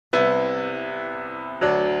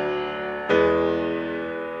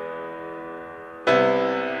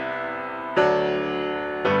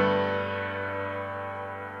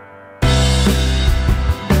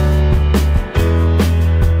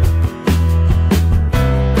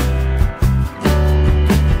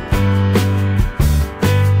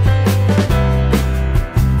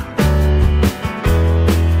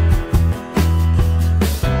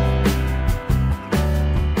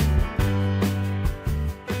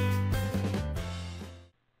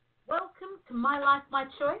to My Life, My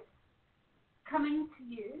Choice, coming to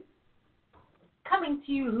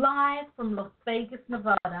you live from Las Vegas,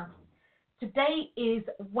 Nevada. Today is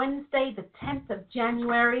Wednesday, the 10th of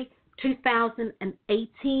January,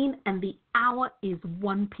 2018, and the hour is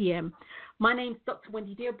 1 p.m. My name's Dr.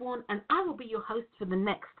 Drwendydearborne, and I will be your host for the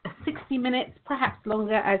next 60 minutes, perhaps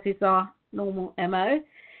longer, as is our normal MO.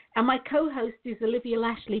 And my co-host is Olivia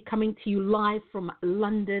Lashley, coming to you live from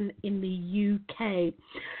London in the UK.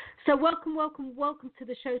 So welcome to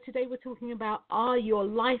the show. Today we're talking about, are your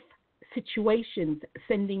life situations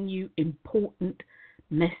sending you important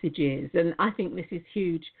messages? And I think this is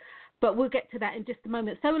huge. But we'll get to that in just a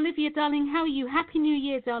moment. So, Olivia, darling, how are you? Happy New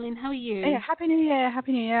Year, darling. How are you? Yeah, Happy New Year.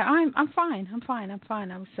 I'm fine.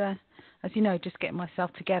 I was, as you know, just getting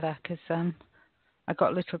myself together because I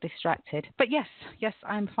got a little distracted. But yes,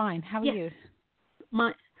 I'm fine. How are you?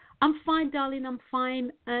 I'm fine, darling. I'm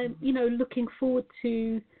fine. Looking forward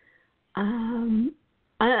to an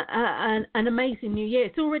amazing New Year.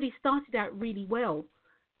 It's already started out really well.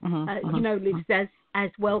 Liz, as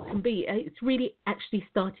well can be. It's really actually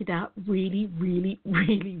started out really, really,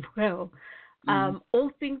 really well. All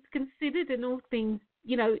things considered and all things,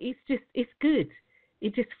 it's good.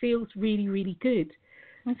 It just feels really, really good.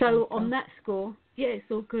 Okay, so on that score, yeah, it's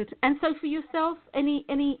all good. And so for yourself, any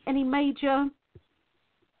major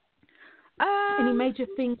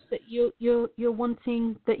things that you're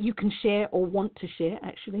wanting that you can share or want to share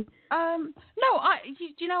actually? No,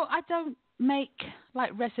 I don't make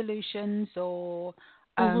like resolutions or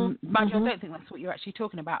mind you, I don't think that's what you're actually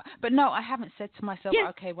talking about. But no, I haven't said to myself,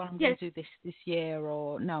 okay, well, I'm going to do this year,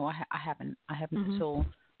 or no, I haven't at all.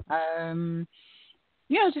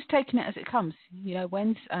 Just taking it as it comes.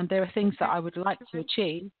 When there are things that I would like to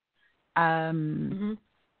achieve, and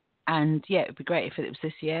yeah, it'd be great if it was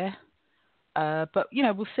this year. But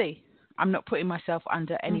we'll see. I'm not putting myself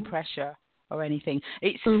under any pressure or anything.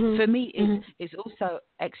 It's for me. It's also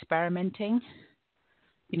experimenting.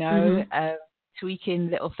 Tweaking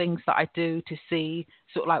little things that I do to see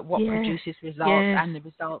sort of like what produces results and the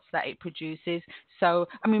results that it produces. So,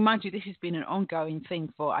 I mean, mind you, this has been an ongoing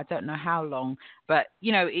thing for I don't know how long, but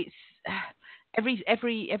it's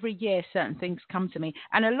every year certain things come to me,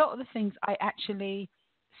 and a lot of the things I actually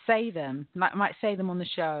say them. Like I might say them on the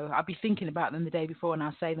show. I'll be thinking about them the day before, and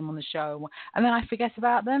I'll say them on the show, and then I forget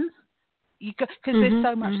about them. Because there's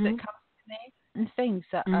so much that comes to me, and things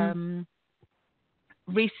that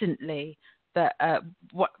recently that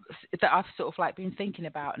I've sort of like been thinking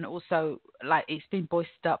about, and also like it's been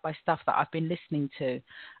boosted up by stuff that I've been listening to,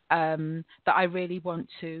 that I really want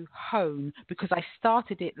to hone, because I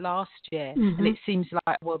started it last year, and it seems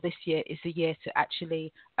like, well, this year is the year to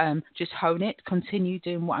actually just hone it, continue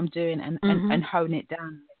doing what I'm doing, and hone it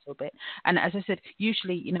down a little bit. And as I said,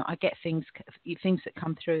 usually, I get things that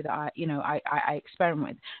come through that I experiment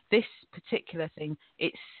with. This particular thing,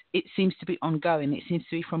 it seems to be ongoing. It seems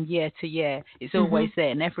to be from year to year. It's always there,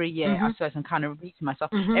 and every year, I suppose I'm kind of repeating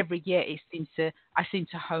myself. Every year, I seem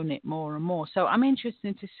to hone it more and more. So I'm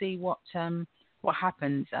interested to see what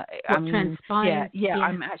happens. What transpires? Yeah.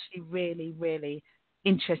 I'm actually really, really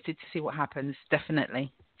interested to see what happens.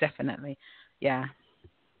 Definitely, yeah.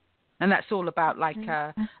 And that's all about like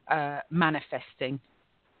manifesting,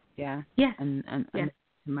 yeah. And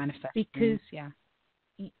manifesting. Because yeah.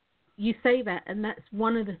 You say that, and that's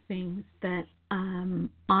one of the things that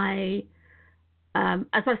I, as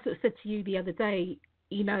I sort of said to you the other day,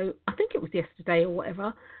 I think it was yesterday or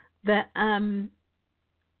whatever, that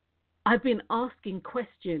I've been asking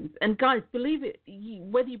questions. And guys, believe it,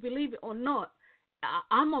 whether you believe it or not,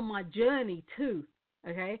 I'm on my journey too,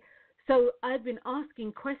 okay? So I've been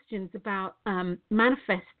asking questions about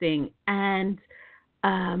manifesting, and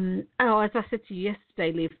as I said to you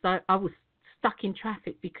yesterday, Liv, I was stuck in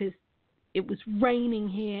traffic because it was raining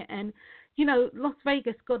here, and Las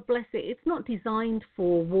Vegas, God bless it, it's not designed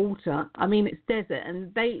for water. I mean, it's desert,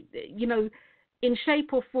 and they, in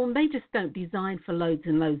shape or form, they just don't design for loads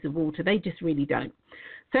and loads of water. They just really don't.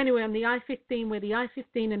 So anyway, on the I-15, where the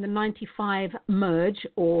I-15 and the 95 merge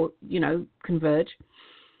or converge,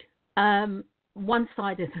 one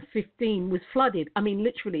side of the 15 was flooded. I mean,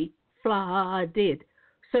 literally flooded.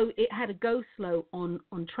 So it had to go slow on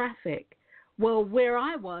traffic. Well, where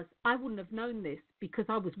I was, I wouldn't have known this because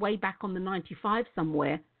I was way back on the 95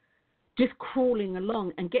 somewhere, just crawling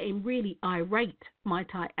along and getting really irate,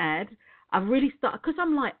 might I add. I really started, because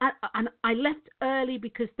I'm like, I left early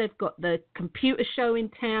because they've got the computer show in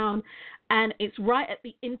town, and it's right at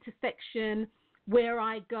the intersection where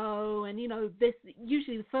I go, and this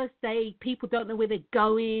usually the first day people don't know where they're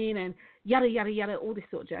going, and yada yada yada, all this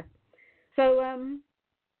sort of jazz. So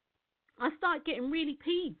I start getting really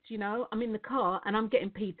peeved, you know. I'm in the car and I'm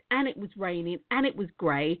getting peeved, and it was raining, and it was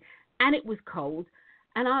grey, and it was cold,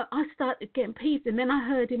 and I started getting peeved, and then I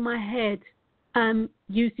heard in my head,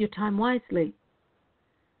 use your time wisely.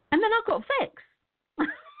 And then I got vexed.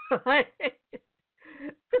 Because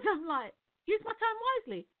I'm like, use my time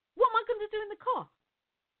wisely. What am I going to do in the car?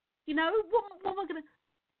 You know, what am I going to...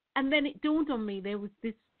 And then it dawned on me there was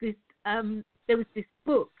this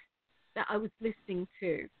book that I was listening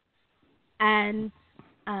to. And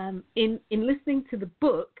in listening to the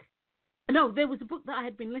book, no, there was a book that I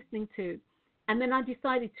had been listening to, and then I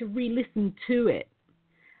decided to re-listen to it.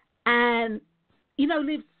 And, you know,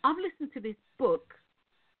 Liv, I've listened to this book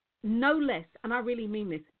no less, and I really mean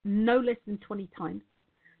this, no less than 20 times,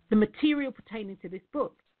 the material pertaining to this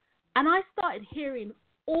book. And I started hearing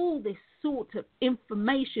all this sort of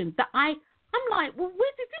information that I'm like, well,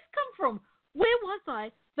 where did this come from? Where was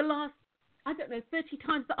I the last, 30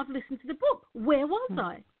 times that I've listened to the book? Where was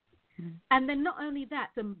I? And then not only that,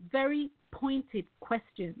 some very pointed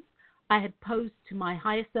questions I had posed to my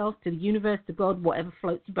higher self, to the universe, to God, whatever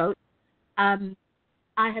floats your boat. I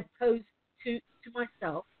had posed to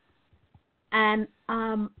myself. And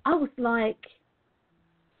I was like,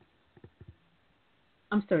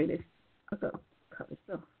 I'm sorry, Liz, I've got to cut this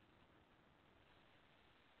off.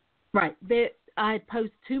 Right, there, I had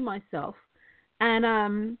posed to myself,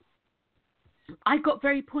 and I got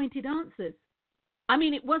very pointed answers. I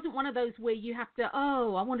mean, it wasn't one of those where you have to,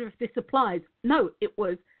 I wonder if this applies. No, it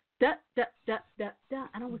was da, da, da, da, da.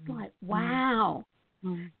 And I was like, wow.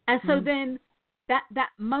 And so then that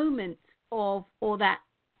moment of, or that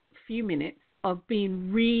few minutes of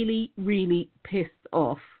being really, really pissed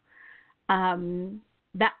off,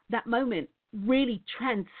 that moment really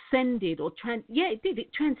transcended, it did.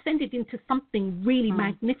 It transcended into something really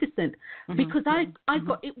magnificent, because I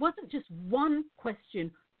got, it wasn't just one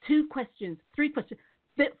question, 2 questions, 3 questions,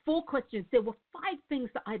 4 questions. There were 5 things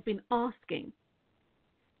that I'd been asking,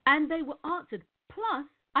 and they were answered. Plus,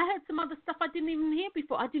 I heard some other stuff I didn't even hear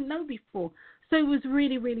before. I didn't know before. So it was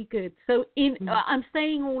really, really good. So I'm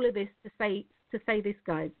saying all of this to say this,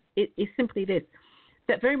 guys. It is simply this,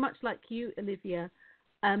 that very much like you, Olivia,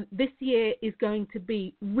 this year is going to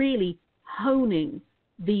be really honing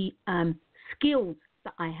the skills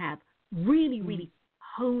that I have, really, really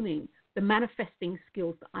honing the manifesting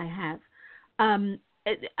skills that I have.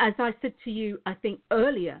 As I said to you, I think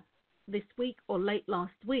earlier this week or late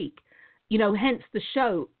last week, you know, hence the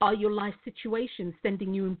show, Are Your Life Situations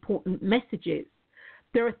Sending You Important Messages?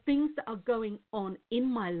 There are things that are going on in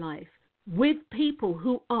my life with people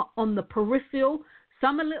who are on the peripheral,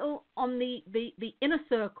 some a little on the inner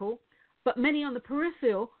circle, but many on the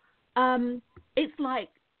peripheral. It's like,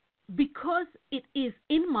 because it is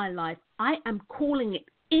in my life, I am calling it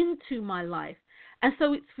into my life. And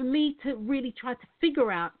so it's for me to really try to figure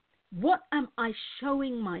out, what am I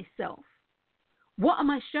showing myself? What am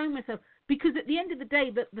I showing myself? Because at the end of the day,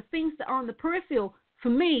 the things that are on the peripheral, for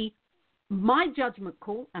me, my judgment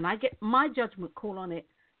call, and I get my judgment call on it,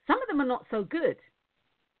 some of them are not so good.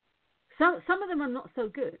 Some of them are not so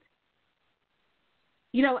good.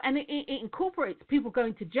 You know, and it incorporates people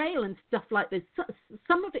going to jail and stuff like this.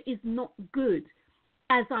 Some of it is not good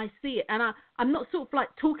as I see it. And I'm not sort of like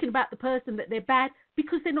talking about the person that they're bad,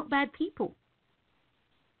 because they're not bad people.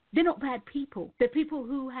 They're not bad people. They're people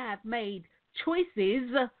who have made choices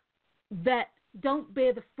that don't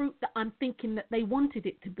bear the fruit that I'm thinking that they wanted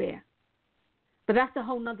it to bear. But that's a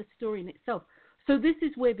whole nother story in itself. So this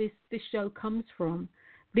is where this show comes from.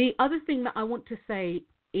 The other thing that I want to say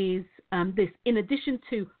is this: in addition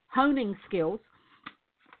to honing skills,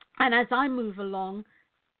 and as I move along,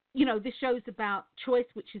 you know, this show's about choice,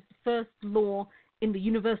 which is the first law in the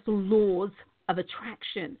universal laws of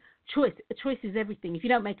attraction. Choice is everything. If you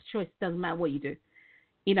don't make a choice, it doesn't matter what you do.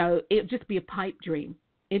 You know, it'll just be a pipe dream.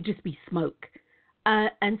 It'll just be smoke.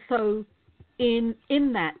 And so in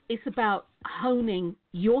that, it's about honing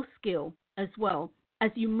your skill as well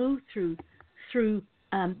as you move through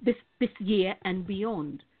this year and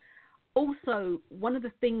beyond. Also, one of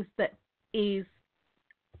the things that is,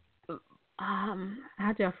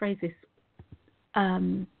 how do I phrase this?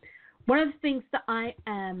 One of the things that I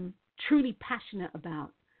am truly passionate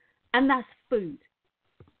about, and that's food.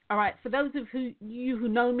 All right, for those of you who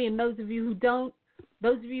know me and those of you who don't,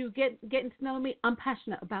 those of you who getting to know me, I'm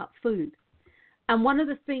passionate about food. And one of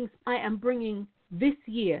the things I am bringing this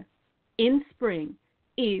year in spring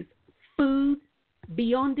is food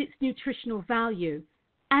beyond its nutritional value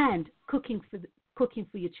and cooking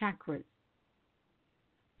for your chakras.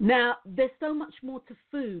 Now, there's so much more to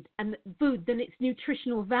food than its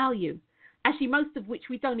nutritional value, actually most of which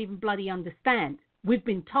we don't even bloody understand. We've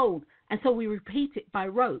been told, and so we repeat it by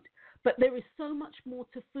rote. But there is so much more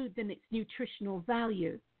to food than its nutritional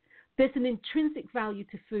value. There's an intrinsic value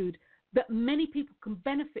to food that many people can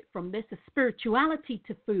benefit from. There's a spirituality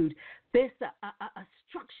to food. There's a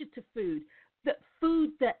structure to food. That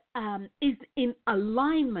food that is in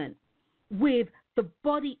alignment with the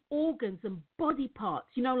body organs and body parts,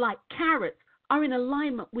 like carrots are in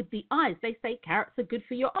alignment with the eyes. They say carrots are good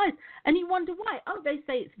for your eyes. And you wonder why. Oh, they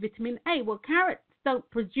say it's vitamin A. Well, carrots don't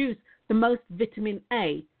produce the most vitamin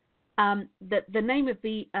A. The name of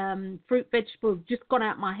the fruit vegetable has just gone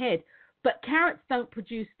out my head. But carrots don't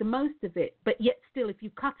produce the most of it. But yet still, if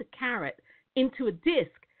you cut a carrot into a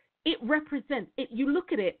disc, it represents it. You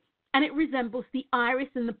look at it, and it resembles the iris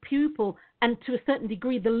and the pupil, and to a certain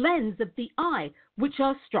degree, the lens of the eye, which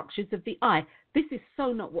are structures of the eye. This is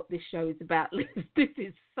so not what this show is about, Liz. This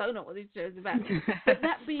is so not what this show is about. But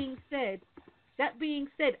that being said,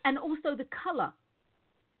 and also the color.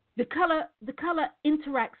 The color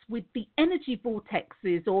interacts with the energy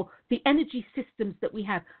vortexes or the energy systems that we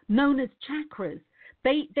have, known as chakras.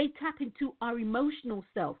 They tap into our emotional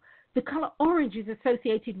self. The color orange is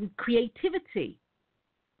associated with creativity.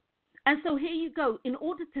 And so here you go. In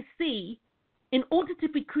order to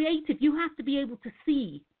be creative, you have to be able to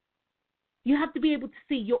see. You have to be able to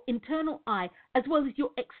see your internal eye as well as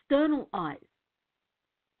your external eyes.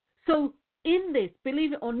 So in this,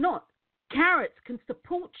 believe it or not, carrots can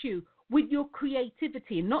support you with your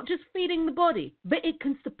creativity, not just feeding the body, but it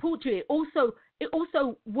can support you. It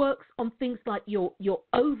also works on things like your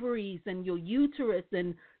ovaries and your uterus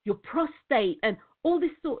and your prostate and all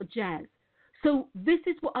this sort of jazz. So this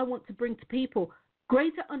is what I want to bring to people,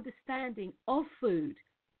 greater understanding of food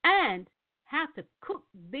and how to cook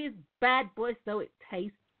this bad boy so it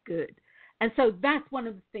tastes good. And so that's one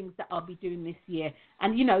of the things that I'll be doing this year.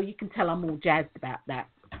 And, you can tell I'm all jazzed about that.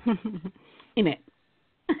 In it.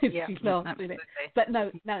 Yeah, absolutely. But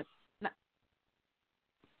no,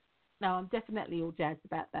 I'm definitely all jazzed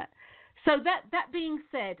about that. So that being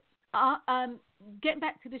said, getting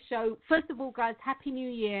back to the show, first of all, guys, Happy New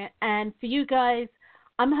Year. And for you guys,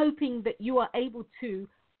 I'm hoping that you are able to,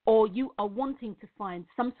 or you are wanting to find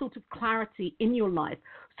some sort of clarity in your life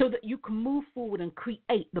so that you can move forward and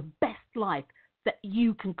create the best life that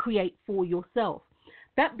you can create for yourself.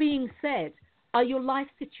 That being said, are your life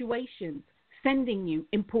situations sending you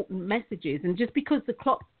important messages? And just because the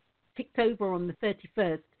clock ticked over on the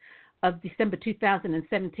 31st of December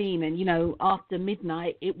 2017 and, after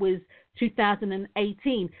midnight, it was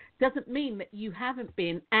 2018, doesn't mean that you haven't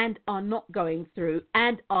been and are not going through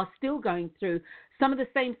and are still going through some of the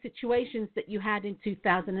same situations that you had in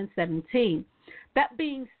 2017. That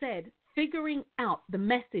being said, figuring out the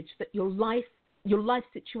message that your life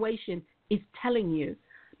situation is telling you,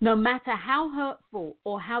 no matter how hurtful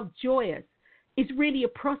or how joyous, is really a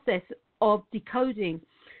process of decoding.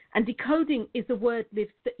 And decoding is a word, Liv,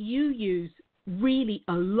 that you use really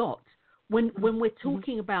a lot when we're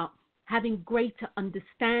talking about having greater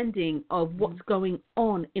understanding of what's going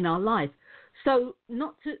on in our life. So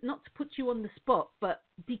not to put you on the spot, but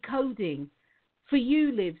decoding, for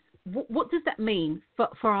you, Liv, what does that mean for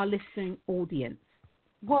our listening audience?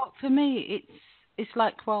 Well, for me, it's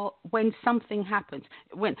like, when something happens,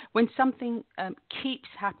 when something keeps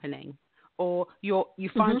happening, or you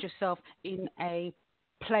find yourself in a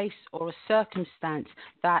place or a circumstance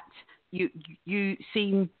that you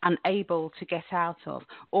seem unable to get out of,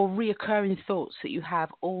 or reoccurring thoughts that you have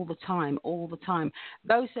all the time.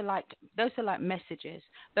 Those are like messages.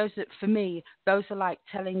 For me, those are like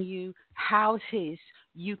telling you how it is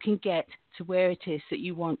you can get to where it is that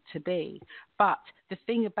you want to be. But the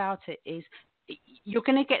thing about it is, you're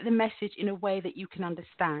going to get the message in a way that you can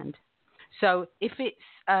understand. So if it's,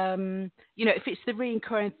 if it's the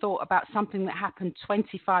recurring thought about something that happened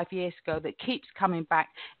 25 years ago that keeps coming back,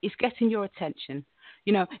 it's getting your attention.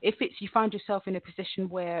 If it's, you find yourself in a position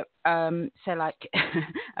where, say like,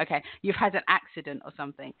 okay, you've had an accident or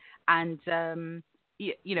something, and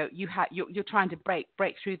you're trying to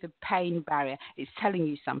break through the pain barrier. It's telling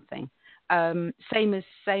you something. Same as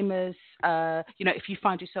if you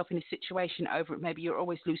find yourself in a situation over it, maybe you're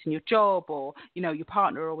always losing your job, or your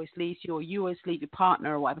partner always leaves you, or you always leave your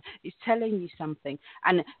partner, or whatever. It's telling you something,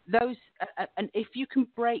 and and if you can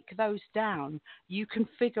break those down, you can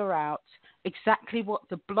figure out exactly what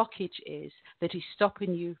the blockage is that is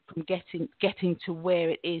stopping you from getting to where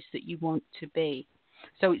it is that you want to be.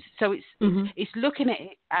 So it's looking at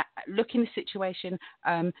it, looking at the situation.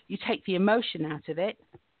 You take the emotion out of it,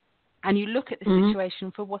 and you look at the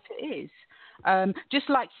situation for what it is. Just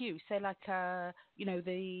like you say, like the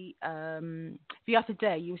other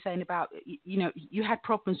day you were saying about you had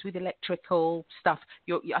problems with electrical stuff.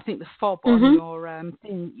 I think the fob on your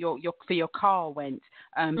thing, your for your car went.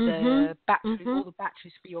 The batteries, all the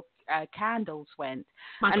batteries for your candles went.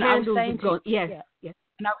 My candles have gone. Yes.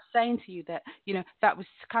 And I was saying to you that, that was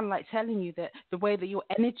kind of like telling you that the way that your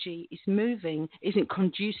energy is moving isn't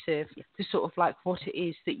conducive to sort of like what it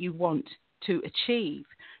is that you want to achieve.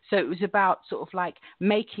 So it was about sort of like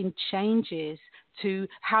making changes to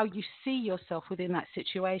how you see yourself within that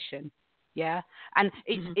situation. Yeah. And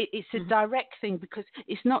it's a direct thing, because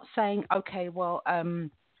it's not saying, okay, well,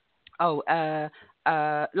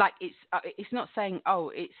 like it's not saying,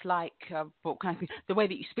 it's like what kind of thing, the way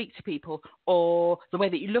that you speak to people or the way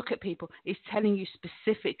that you look at people. It's telling you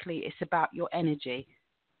specifically it's about your energy.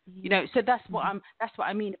 So that's what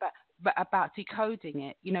I mean about decoding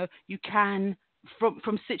it. You can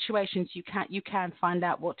from situations you can find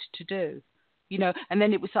out what to do. And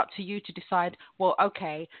then it was up to you to decide, well,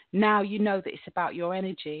 okay, now you know that it's about your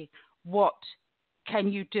energy. What can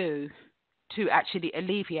you do to actually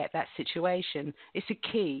alleviate that situation? It's a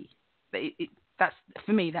key. That's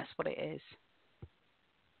for me. That's what it is.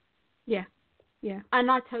 Yeah. And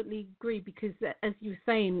I totally agree, because as you were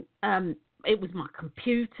saying, it was my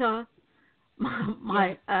computer,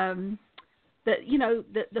 my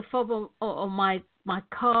the fob on my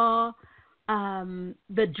car,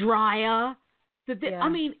 the dryer. I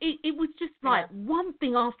mean, it was just like one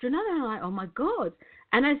thing after another. I'm like, oh my God.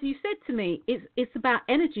 And as you said to me, it's about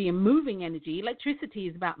energy and moving energy. Electricity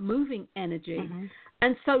is about moving energy.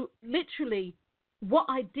 And so literally what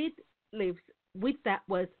I did live with that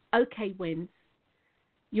was, okay, Wins,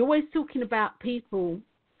 you're always talking about people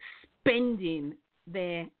spending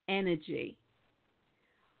their energy.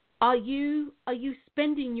 Are you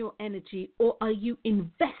spending your energy, or are you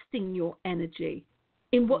investing your energy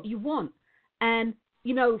in what you want? And,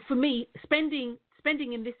 for me, spending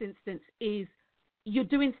in this instance is you're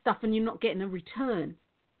doing stuff and you're not getting a return.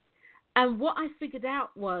 And what I figured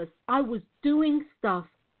out was I was doing stuff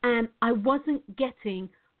and I wasn't getting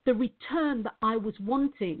the return that I was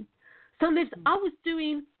wanting. So, Liz, I was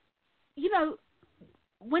doing,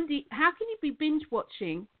 Wendy, how can you be binge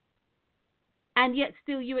watching and yet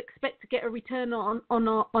still you expect to get a return on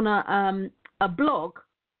a blog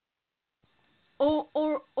or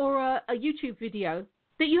a YouTube video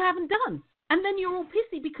that you haven't done? And then you're all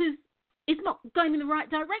pissy because it's not going in the right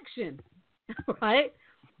direction, right?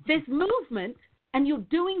 There's movement and you're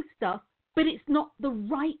doing stuff, but it's not the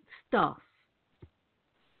right stuff.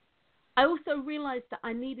 I also realized that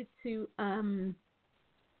I needed to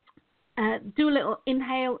do a little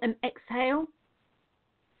inhale and exhale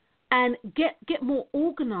and get more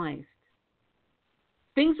organized.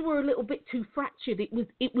 Things were a little bit too fractured. It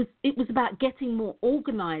was about getting more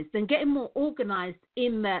organized, and getting more organized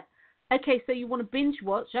in that, okay, so you want to binge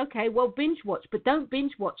watch, okay, well, binge watch, but don't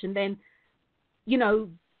binge watch and then,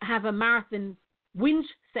 have a marathon whinge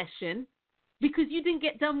session because you didn't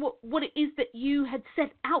get done what it is that you had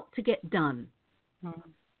set out to get done.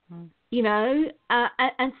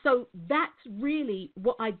 And so that's really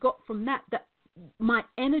what I got from that my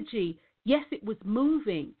energy, yes, it was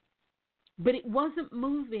moving, but it wasn't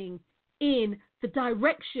moving in the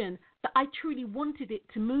direction that I truly wanted it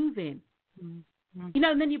to move in. And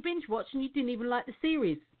then you binge watch and you didn't even like the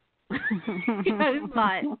series. It's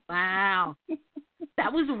like, wow,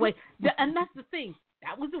 that was a waste. And that's the thing,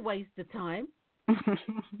 that was a waste of time.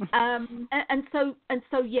 And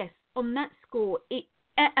so yes, on that score,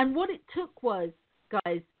 and what it took was,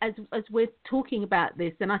 guys, as we're talking about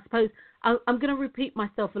this, and I suppose I'm going to repeat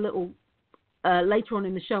myself a little later on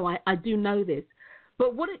in the show. I do know this,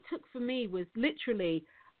 but what it took for me was literally,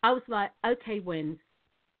 I was like, okay, Wens,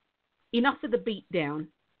 enough of the beat down.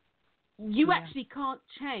 You actually can't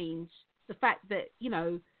change the fact that,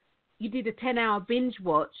 you did a 10-hour binge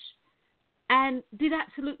watch and did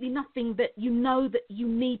absolutely nothing that you know that you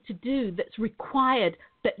need to do, that's required,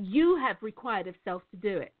 that you have required of self to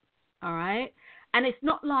do it. All right? And it's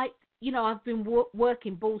not like, I've been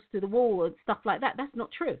working balls to the wall and stuff like that. That's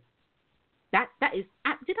not true. That is,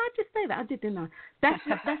 did I just say that? I didn't know. That's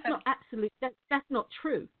not absolute. That's not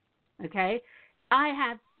true. Okay? I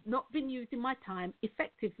have not been using my time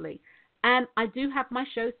effectively. And I do have my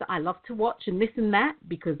shows that I love to watch and this and that,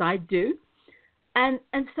 because I do. And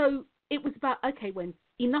so it was about, okay, when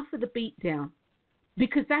enough of the beat down,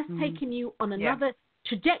 because that's taking you on another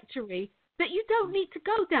trajectory that you don't need to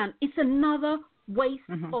go down. It's another waste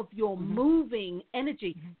of your moving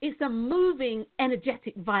energy. It's a moving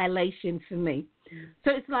energetic violation for me.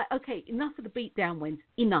 So it's like, okay, enough of the beat down, Wens.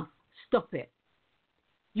 Enough. Stop it.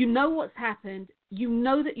 You know what's happened. You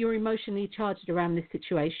know that you're emotionally charged around this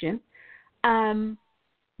situation.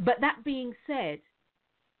 But that being said,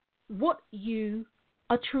 what you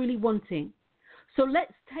are truly wanting. So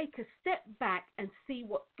let's take a step back and see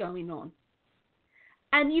what's going on.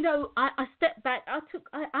 And, you know, I stepped back. I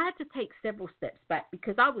had to take several steps back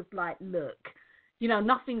because I was like, look, you know,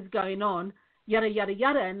 nothing's going on, yada, yada,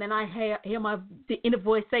 yada. And then I hear the inner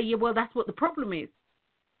voice say, yeah, well, that's what the problem is.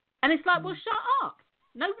 And it's like, well, shut up.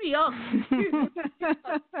 Nobody asked you.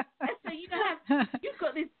 So you've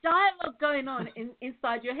got this dialogue going on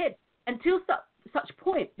inside your head until such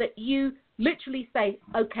point that you literally say,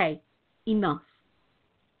 okay, enough.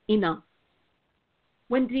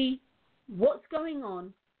 Wendy, what's going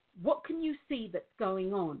on? What can you see that's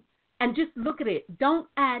going on? And just look at it. Don't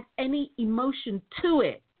add any emotion to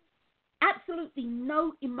it. Absolutely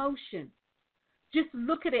no emotion. Just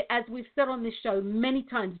look at it, as we've said on this show many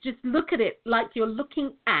times. Just look at it like you're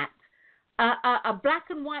looking at a black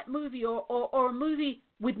and white movie or a movie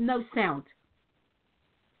with no sound.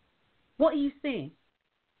 What are you seeing?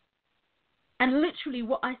 And literally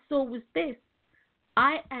what I saw was this.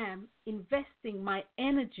 I am investing my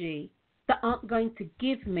energy that aren't going to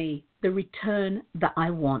give me the return that I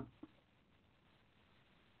want.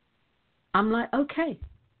 I'm like, okay.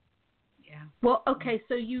 Yeah. Well, okay,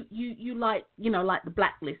 so you like, you know, like The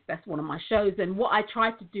Blacklist, that's one of my shows, and what I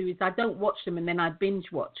try to do is I don't watch them and then I binge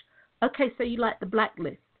watch. Okay, so you like The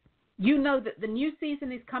Blacklist. You know that the new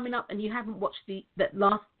season is coming up and you haven't watched the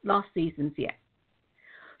last seasons yet.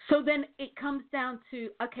 So then it comes down to,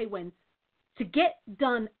 okay, Wens, to get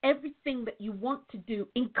done everything that you want to do,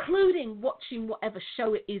 including watching whatever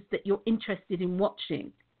show it is that you're interested in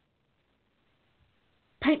watching,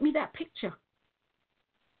 paint me that picture.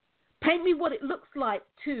 Paint me what it looks like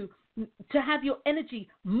to have your energy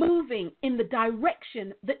moving in the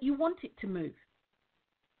direction that you want it to move.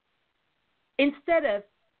 Instead of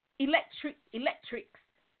electrics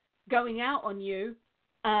going out on you,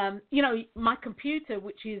 you know, my computer,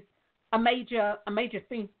 which is a major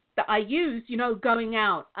thing that I use, you know, going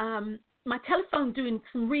out, my telephone doing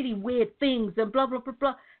some really weird things and blah, blah, blah,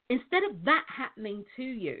 blah. Instead of that happening to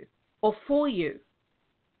you or for you,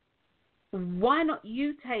 why not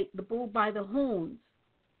you take the bull by the horns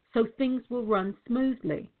so things will run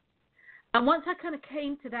smoothly? And once I kind of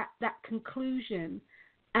came to that conclusion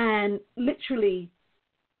and literally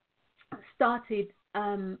started,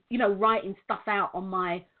 you know, writing stuff out on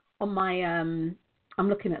my I'm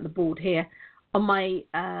looking at the board here, on my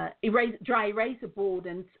dry eraser board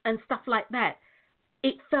and stuff like that,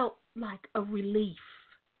 it felt like a relief.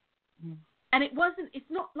 And it's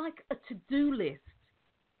not like a to-do list,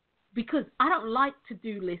 because I don't like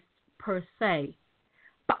to-do lists per se,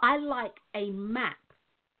 but I like a map.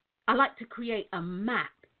 I like to create a map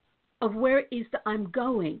of where it is that I'm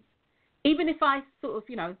going. Even if I sort of,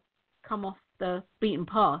 you know, come off the beaten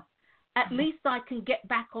path, at least I can get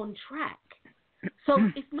back on track. So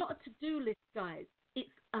it's not a to-do list, guys. It's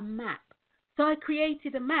a map. So I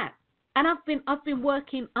created a map, and I've been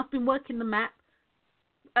working the map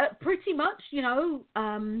pretty much, you know.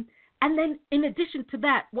 And then in addition to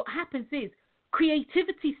that, what happens is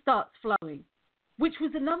creativity starts flowing, which was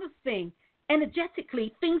another thing.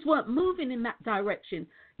 Energetically, things weren't moving in that direction.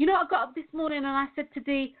 You know, I got up this morning and I said to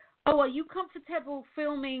Dee, "Oh, are you comfortable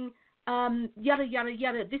filming yada yada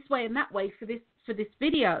yada this way and that way for this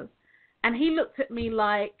video?" And he looked at me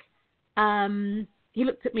like, I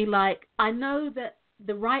know that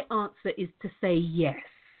the right answer is to say yes.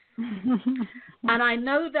 And I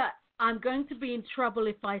know that I'm going to be in trouble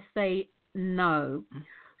if I say no.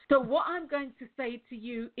 So what I'm going to say to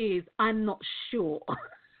you is, I'm not sure.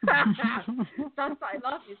 So I started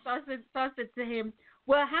laughing. So I said to him,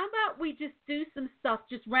 well, how about we just do some stuff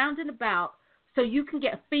just round and about so you can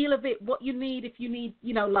get a feel of it, what you need, if you need,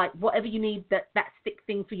 you know, like whatever you need, that stick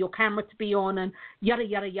thing for your camera to be on and yada,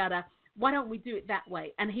 yada, yada. Why don't we do it that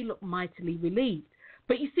way? And he looked mightily relieved.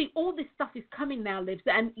 But you see, all this stuff is coming now, Livs.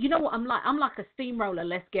 And you know what I'm like? I'm like a steamroller.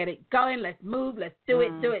 Let's get it going. Let's move. Let's do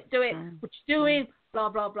it. What you doing? Blah,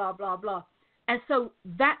 blah, blah, blah, blah. And so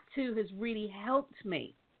that, too, has really helped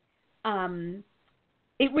me.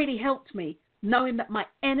 It really helped me knowing that my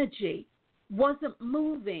energy wasn't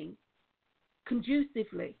moving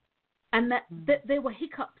conducively and that there were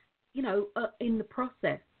hiccups, you know, in the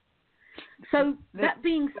process. So that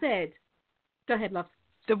being said, go ahead, love.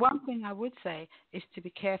 The one thing I would say is to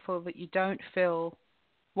be careful that you don't fill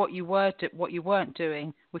what you weren't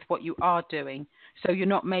doing with what you are doing. So you're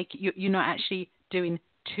not actually doing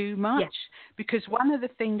too much. Yes. Because one of the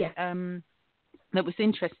things that was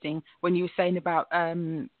interesting when you were saying about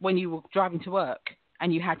when you were driving to work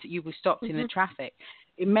and you were stopped in the traffic,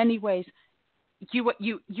 in many ways, you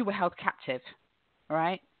were held captive,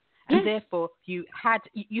 right? And therefore you had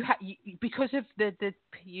because of the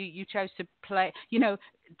you chose to play,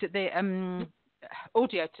 the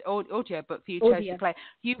audio book that you chose to play.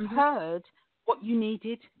 You heard what you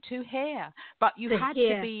needed to hear, but you had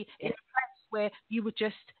to be in a place where you were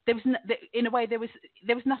just in a way there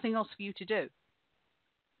was nothing else for you to do,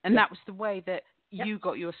 and that was the way that you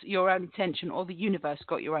got your own attention, or the universe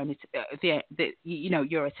got your own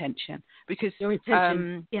your attention, because your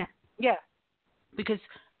attention. Because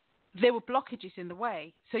there were blockages in the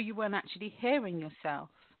way, so you weren't actually hearing yourself.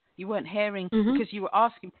 You weren't hearing because you were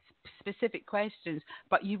asking specific questions,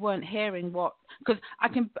 but you weren't hearing what. Because I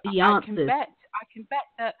can bet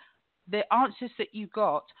that the answers that you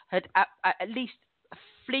got had at least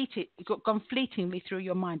gone fleetingly through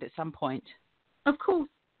your mind at some point. Of course.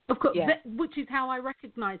 Which is how I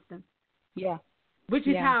recognized them. Yeah. Which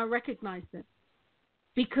is how I recognized them,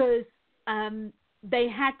 because they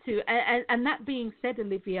had to. And that being said,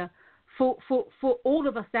 Olivia, for all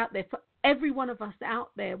of us out there, for every one of us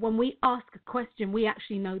out there, when we ask a question, we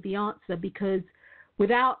actually know the answer, because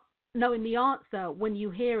without knowing the answer, when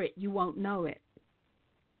you hear it, you won't know it.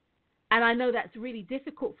 And I know that's really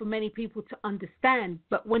difficult for many people to understand,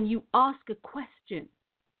 but when you ask a question,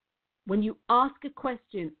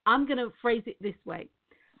 I'm going to phrase it this way: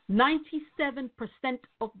 97%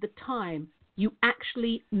 of the time, you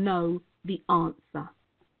actually know the answer.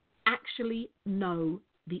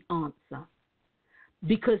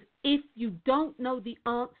 Because if you don't know the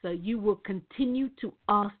answer, you will continue to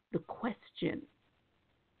ask the question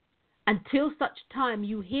until such time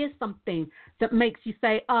you hear something that makes you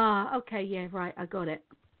say, okay, yeah, right, I got it.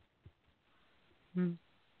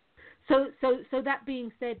 So that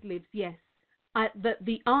being said, Liv, yes,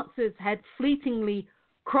 the answers had fleetingly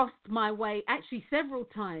crossed my way, actually several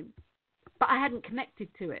times, but I hadn't connected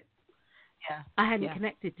to it. Yeah, I hadn't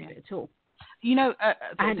connected to it at all.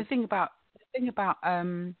 The thing about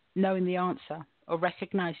knowing the answer or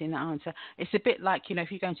recognizing the answer, it's a bit like,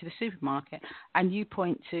 if you go into the supermarket and you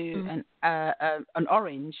point to an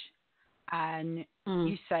orange, and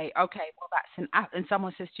you say, okay, well, that's an apple, and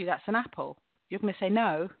someone says to you, that's an apple. You're going to say,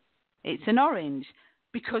 no, it's an orange,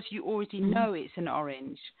 because you already know it's an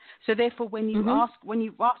orange. So therefore, when you ask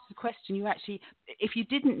the question, you actually, if you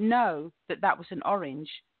didn't know that was an orange,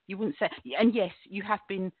 you wouldn't say. And yes, you have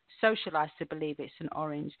been socialized to believe it's an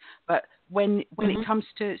orange, but when it comes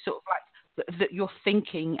to sort of like your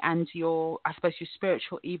thinking and your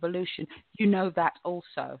spiritual evolution, you know that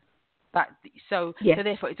also. So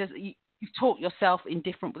therefore, it does. You've taught yourself in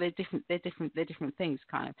different. They're different things,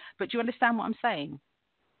 kind of. But do you understand what I'm saying?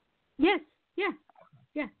 Yes.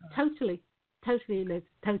 Yeah. Totally, Liz.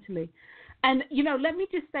 Totally. And let me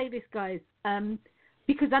just say this, guys,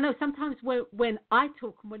 because I know sometimes when I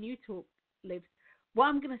talk and when you talk, Liv, what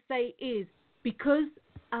I'm going to say is, because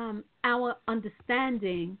our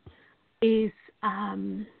understanding is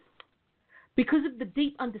because of the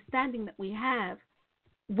deep understanding that we have.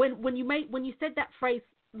 When you said that phrase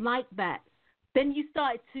like that, then you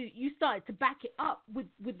started to back it up with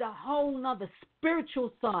the whole nother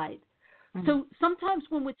spiritual side. So sometimes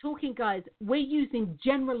when we're talking, guys, we're using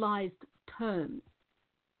generalized terms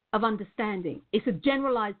of understanding. It's a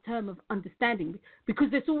generalized term of understanding, because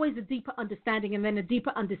there's always a deeper understanding, and then a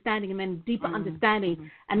deeper understanding, and then a deeper understanding,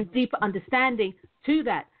 and a deeper understanding to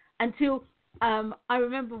that, until I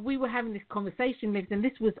remember we were having this conversation, Liv, and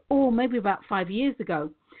this was maybe about 5 years ago,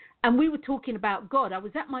 and we were talking about God. I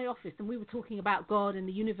was at my office, and we were talking about God and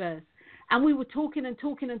the universe, and we were talking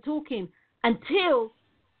until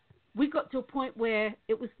we got to a point where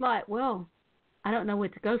it was like, well, I don't know where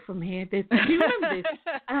to go from here. Do you remember this?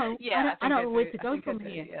 I don't know where to go from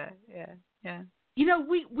here. Yeah.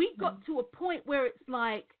 We got to a point where it's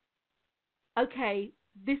like, okay,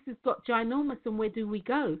 this has got ginormous, and where do we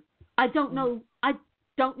go? I don't know. I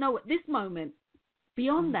don't know at this moment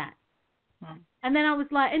beyond that. And then I was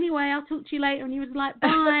like, anyway, I'll talk to you later. And he was like,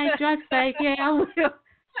 bye, drive safe. Yeah, I will.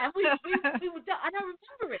 And we were done. And I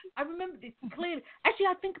remember it. I remember this clearly. Actually,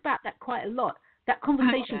 I think about that quite a lot. That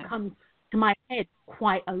conversation comes to my head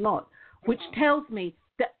quite a lot, which tells me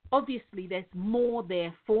that obviously there's more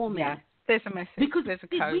there for me. Yeah, there's a message. Because there's a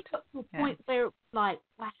code. We got to a point where it's like,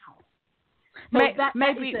 wow.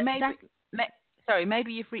 So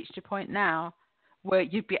maybe you've reached a point now where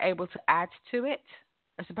you'd be able to add to it,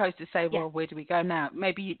 as opposed to say, well, where do we go now?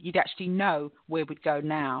 Maybe you'd actually know where we'd go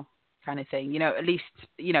now, kind of thing. At least,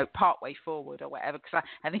 part way forward or whatever. Because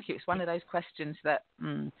I think it was one of those questions that,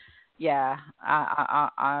 to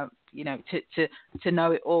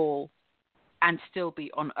know it all and still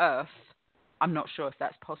be on Earth, I'm not sure if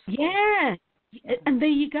that's possible. Yeah. And there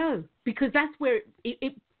you go, because that's where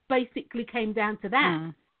it basically came down to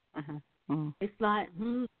that. It's like,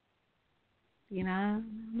 you know,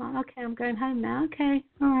 I'm like, okay, I'm going home now. Okay,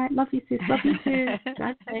 all right, love you, sis, love you too.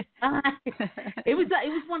 Drive safe, bye. It was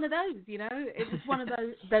one of those, you know, it was one of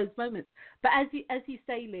those moments. But as you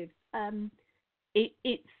say, Liv,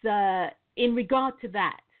 it's in regard to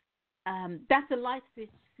that. That's a life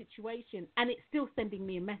situation, and it's still sending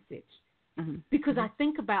me a message because I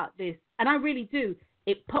think about this, and I really do.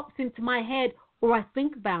 It pops into my head, or I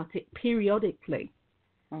think about it periodically.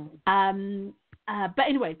 But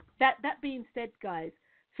anyway, that being said, guys,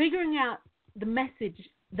 figuring out the message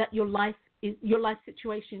that your life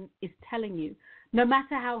situation is telling you, no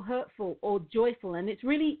matter how hurtful or joyful, and it's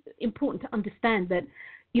really important to understand that,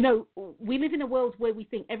 you know, we live in a world where we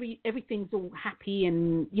think everything's all happy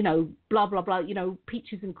and, you know, blah, blah, blah, you know,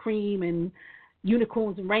 peaches and cream and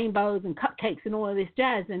unicorns and rainbows and cupcakes and all of this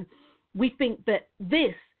jazz. And we think that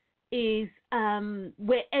this is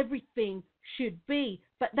where everything should be.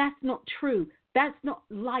 But that's not true. That's not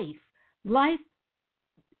life. Life,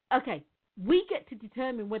 okay, we get to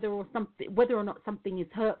determine whether or not something is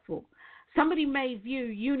hurtful. Somebody may view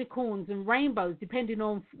unicorns and rainbows, depending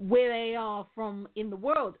on where they are from in the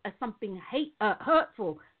world, as something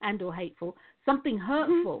hurtful and or hateful, something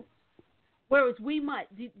hurtful, whereas we might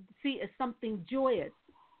see it as something joyous.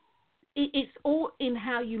 It's all in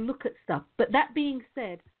how you look at stuff. But that being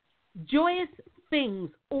said, joyous things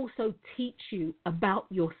also teach you about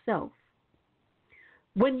yourself.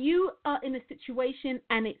 When you are in a situation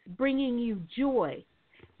and it's bringing you joy,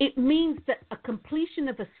 it means that a completion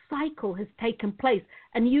of a cycle has taken place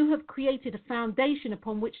and you have created a foundation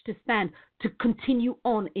upon which to stand to continue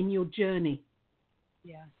on in your journey.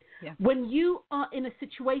 Yeah. When you are in a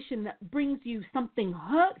situation that brings you something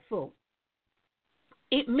hurtful,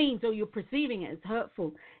 it means, or you're perceiving it as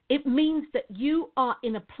hurtful, it means that you are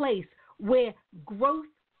in a place where growth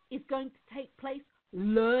is going to take place,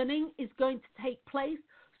 learning is going to take place,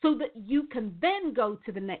 so that you can then go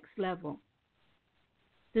to the next level.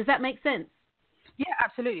 Does that make sense? Yeah,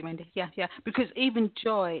 absolutely, Mandy. Yeah. Because even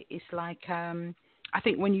joy is like, I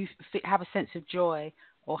think when you have a sense of joy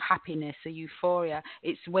or happiness or euphoria,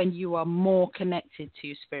 it's when you are more connected to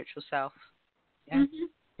your spiritual self. Yeah.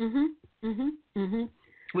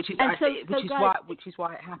 Which is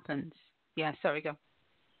why it happens. Yeah. Sorry, go.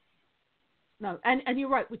 No, and you're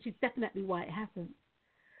right, which is definitely why it happens.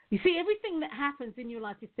 You see, everything that happens in your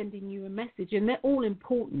life is sending you a message, and they're all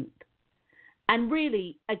important. And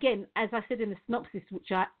really, again, as I said in the synopsis,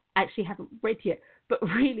 which I actually haven't read yet, but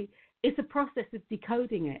really, it's a process of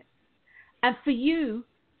decoding it. And for you,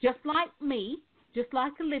 just like me, just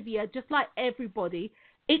like Olivia, just like everybody,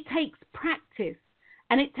 it takes practice.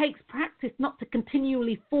 And it takes practice not to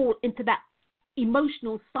continually fall into that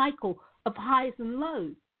emotional cycle of highs and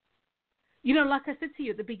lows. You know, like I said to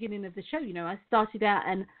you at the beginning of the show, you know, I started out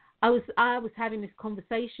and I was having this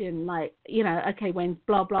conversation like, you know, okay, when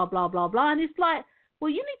blah, blah, blah, blah, blah. And it's like,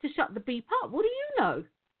 well, you need to shut the beep up. What do you know?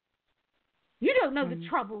 You don't know the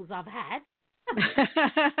troubles I've had.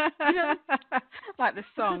 You know? Like the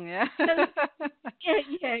song, yeah.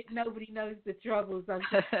 Yeah, nobody knows the troubles I've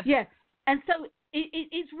had. Yeah. And so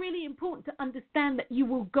it's really important to understand that you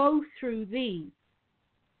will go through these.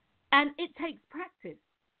 And it takes practice.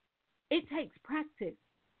 It takes practice.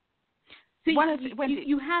 So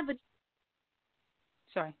you have a...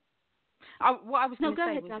 Sorry. What I was going to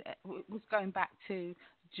say was going back to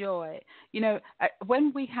joy. You know,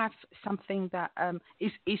 when we have something that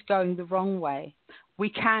is going the wrong way, we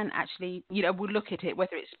can actually, you know, we'll look at it,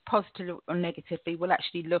 whether it's positive or negatively, we'll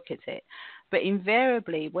actually look at it. But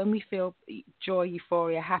invariably, when we feel joy,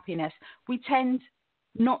 euphoria, happiness, we tend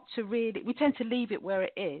to leave it where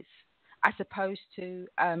it is, as opposed to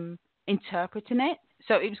interpreting it.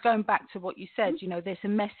 So it was going back to what you said, you know, there's a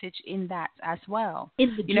message in that as well.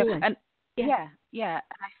 In the joy. Know, and yeah. And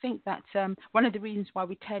I think that one of the reasons why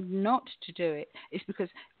we tend not to do it is because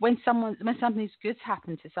when something's good's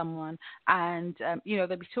happened to someone and, you know,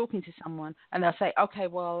 they'll be talking to someone and they'll say, okay,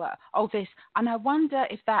 well, this, and I wonder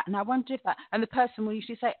if that, and I wonder if that, and the person will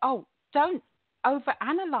usually say, oh, don't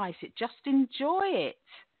overanalyze it, just enjoy it.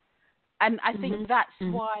 And I think that's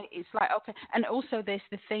why it's like, okay. And also there's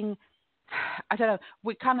the thing, I don't know,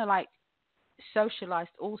 we're kind of like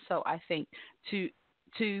socialized also, I think, to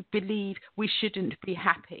believe we shouldn't be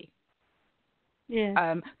happy.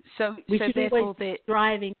 Yeah. So should therefore always be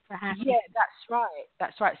striving for happiness. Yeah,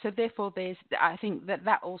 that's right. So therefore I think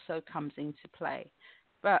that also comes into play.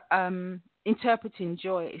 But interpreting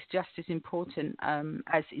joy is just as important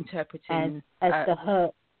as interpreting as the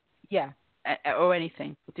hurt. Yeah. Or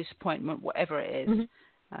anything, disappointment, whatever it is.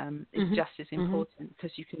 is just as important,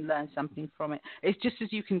 because you can learn something from it. It's just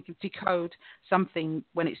as you can decode something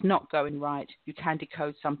when it's not going right, you can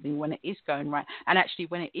decode something when it is going right. And actually,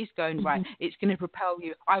 when it is going right, it's going to propel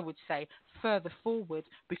you, I would say, further forward,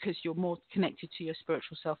 because you're more connected to your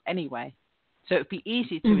spiritual self anyway. So it would be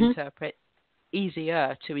easier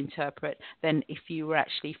to interpret than if you were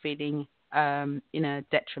actually feeling in a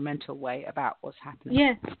detrimental way about what's happening.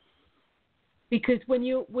 Yeah. Because when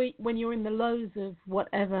you're in the lows of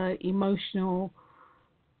whatever emotional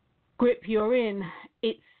grip you're in,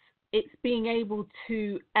 it's being able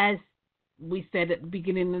to, as we said at the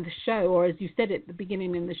beginning of the show, or as you said at the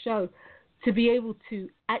beginning of the show, to be able to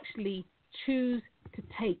actually choose to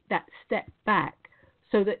take that step back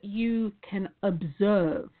so that you can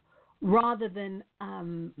observe rather than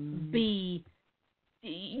be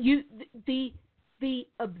the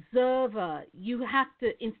observer. You have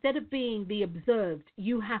to, instead of being the observed,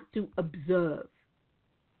 you have to observe.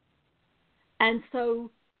 And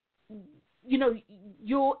so,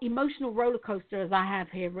 your emotional roller coaster, as I have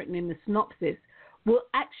here written in the synopsis, will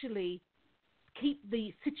actually keep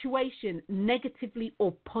the situation negatively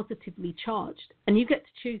or positively charged. And you get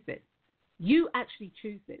to choose this. You actually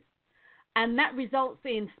choose this. And that results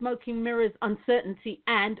in smoke and mirrors, uncertainty,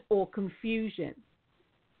 and or confusion.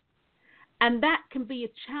 And that can be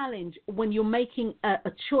a challenge when you're making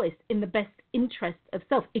a choice in the best interest of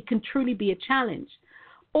self. It can truly be a challenge.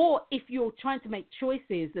 Or if you're trying to make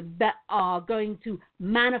choices that are going to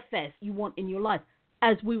manifest you want in your life,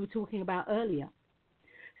 as we were talking about earlier.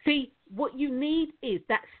 See, what you need is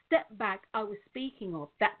that step back I was speaking of,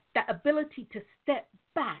 that ability to step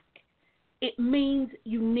back. It means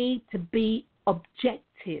you need to be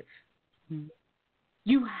objective.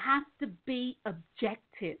 You have to be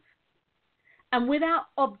objective. And without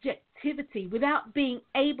objectivity, without being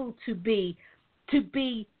able to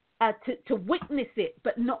witness it,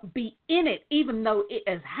 but not be in it, even though it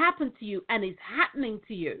has happened to you and is happening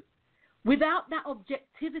to you, without that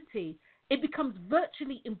objectivity, it becomes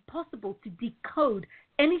virtually impossible to decode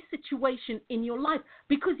any situation in your life,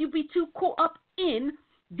 because you'll be too caught up in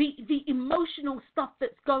the emotional stuff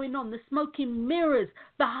that's going on, the smoking mirrors,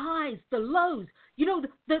 the highs, the lows.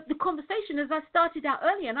 The conversation, as I started out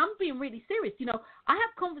earlier, and I'm being really serious, I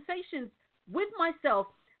have conversations with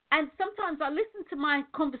myself, and sometimes I listen to my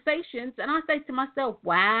conversations and I say to myself,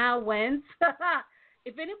 wow, Wens,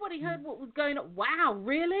 if anybody heard what was going on, wow,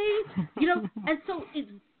 really? And so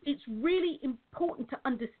it's really important to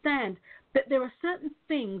understand that there are certain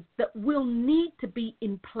things that will need to be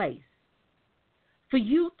in place for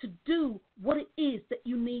you to do what it is that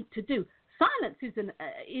you need to do. Silence is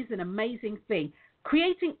an amazing thing.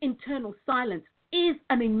 Creating internal silence is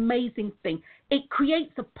an amazing thing. It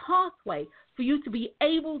creates a pathway for you to be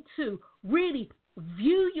able to really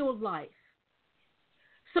view your life.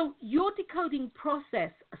 So your decoding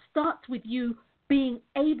process starts with you being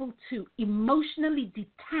able to emotionally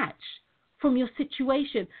detach from your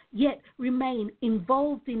situation, yet remain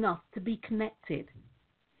involved enough to be connected.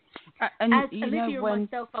 And as Olivia and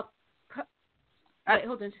myself are wait,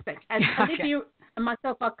 hold on just a second. As Olivia and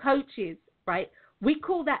myself are coaches, right? We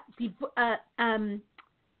call that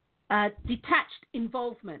detached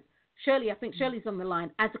involvement. Shirley, I think Shirley's on the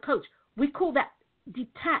line. As a coach, we call that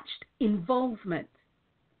detached involvement.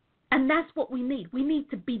 And that's what we need. We need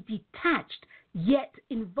to be detached, yet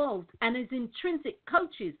involved. And as intrinsic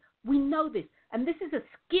coaches, we know this. And this is a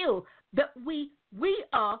skill that we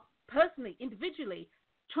are personally, individually,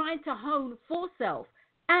 trying to hone for self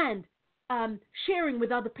and sharing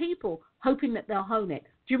with other people, hoping that they'll hone it.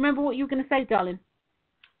 Do you remember what you were going to say, darling?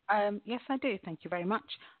 Yes, I do. Thank you very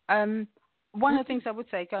much. One of the things I would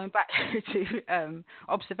say, going back to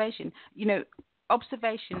observation,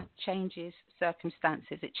 observation changes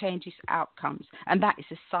circumstances, it changes outcomes, and that is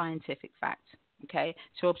a scientific fact. Okay,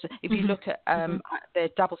 so if you look at the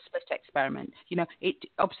double slit experiment,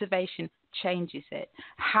 observation changes it.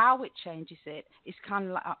 How it changes it is kind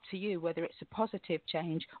of up to you, whether it's a positive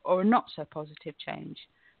change or a not so positive change.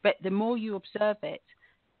 But the more you observe it,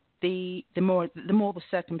 the more the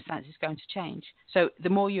circumstance is going to change. So the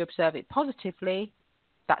more you observe it positively,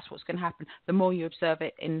 that's what's going to happen. The more you observe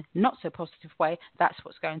it in not so positive way, that's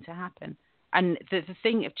what's going to happen. And the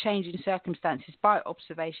thing of changing circumstances by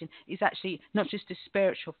observation is actually not just a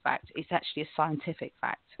spiritual fact, it's actually a scientific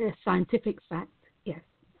fact. A scientific fact, yes.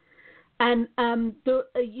 And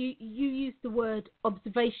you used the word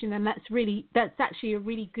observation, and that's actually a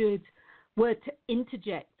really good word to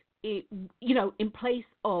interject. In place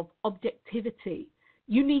of objectivity,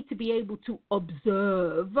 you need to be able to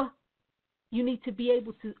observe. You need to be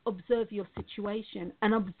able to observe your situation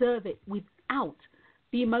and observe it without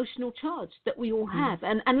the emotional charge that we all have.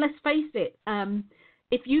 And let's face it,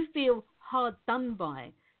 if you feel hard done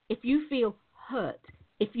by, if you feel hurt,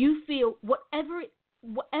 if you feel whatever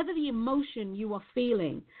the emotion you are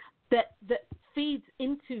feeling that feeds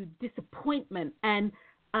into disappointment and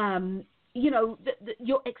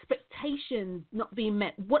your expectations not being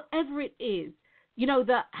met, whatever it is,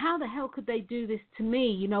 that how the hell could they do this to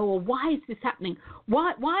me, or why is this happening?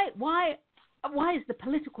 Why is the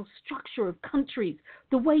political structure of countries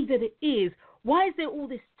the way that it is? Why is there all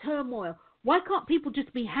this turmoil? Why can't people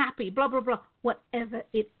just be happy? Blah, blah, blah. Whatever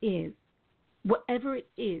it is,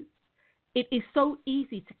 it is so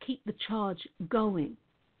easy to keep the charge going.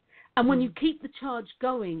 And when you keep the charge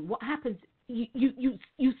going, what happens?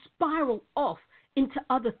 You spiral off into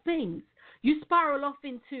other things. You spiral off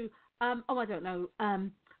into, I don't know,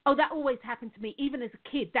 that always happened to me. Even as a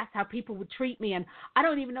kid, that's how people would treat me. And I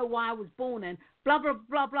don't even know why I was born, and blah, blah,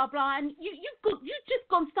 blah, blah, blah. And you've just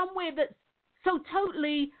gone somewhere that's so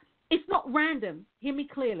totally, it's not random. Hear me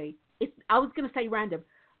clearly. I was going to say random.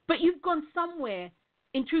 But you've gone somewhere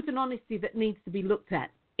in truth and honesty that needs to be looked at,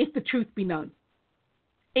 if the truth be known.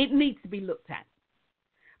 It needs to be looked at.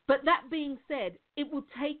 But that being said, it will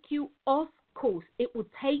take you off course. It will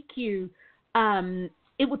take you off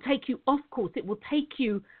course. It will take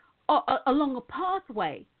you along a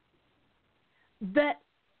pathway that,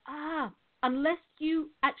 unless you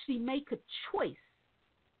actually make a choice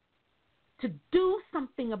to do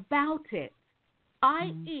something about it,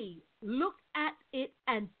 i.e., look at it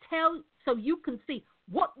and tell, so you can see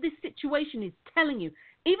what this situation is telling you.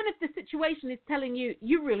 Even if the situation is telling you,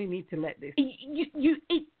 you really need to let this.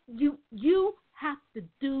 You have to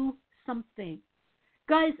do something.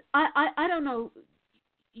 Guys, I don't know.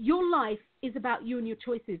 Your life is about you and your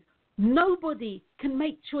choices. Nobody can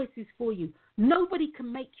make choices for you. Nobody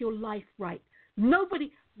can make your life right.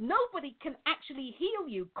 Nobody can actually heal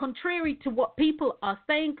you, contrary to what people are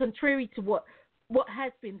saying, contrary to what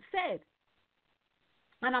has been said.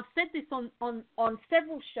 And I've said this on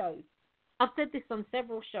several shows.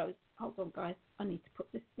 Hold on, guys. I need to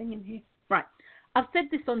put this thing in here. Right. I've said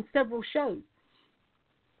this on several shows.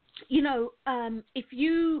 If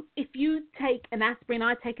you take an aspirin,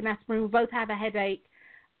 I take an aspirin, we both have a headache,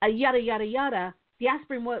 yada, yada, yada, the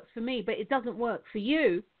aspirin works for me, but it doesn't work for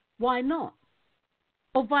you, why not?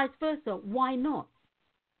 Or vice versa, why not?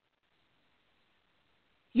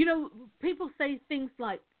 People say things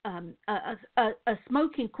like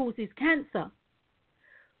smoking causes cancer.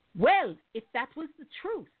 Well, if that was the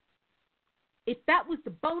truth, if that was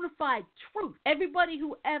the bona fide truth, everybody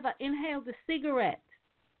who ever inhaled a cigarette,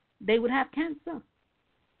 they would have cancer.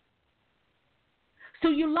 So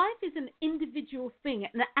your life is an individual thing,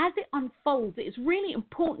 and as it unfolds, it is really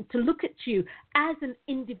important to look at you as an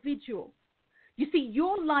individual. You see,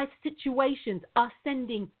 your life situations are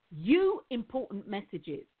sending you important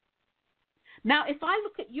messages. Now, if I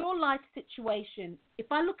look at your life situation,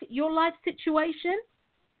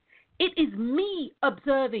 it is me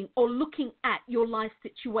observing or looking at your life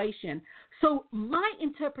situation. So my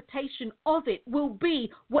interpretation of it will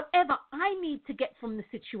be whatever I need to get from the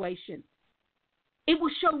situation. It will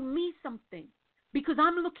show me something because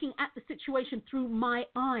I'm looking at the situation through my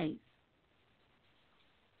eyes.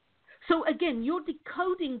 So again, your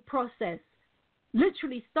decoding process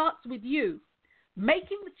literally starts with you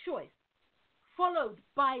making the choice, followed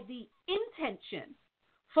by the intention,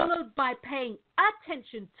 followed by paying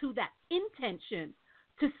attention to that intention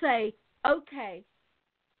to say, okay,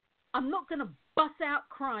 I'm not going to bust out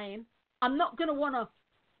crying. I'm not going to want to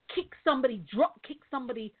drop kick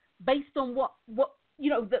somebody based on what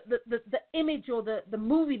the image or the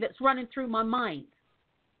movie that's running through my mind.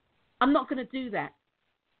 I'm not going to do that.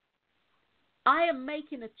 I am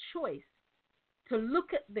making a choice to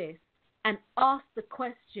look at this and ask the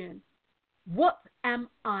question, what am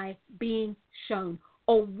I being shown?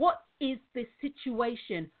 Or what is this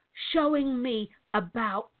situation showing me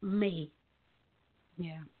about me?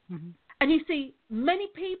 Yeah. Mm-hmm. And you see, many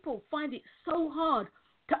people find it so hard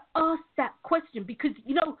to ask that question because,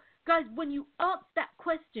 guys, when you ask that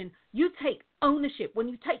question, you take ownership. When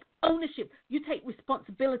you take ownership, you take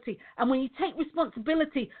responsibility. And when you take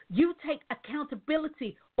responsibility, you take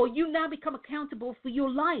accountability, or you now become accountable for your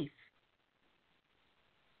life.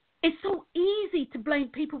 It's so easy to blame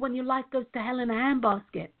people when your life goes to hell in a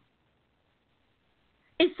handbasket.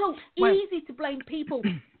 It's so easy to blame people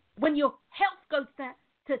when your health goes to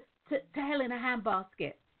hell in a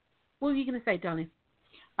handbasket. What were you going to say, darling?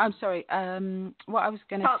 I'm sorry. What I was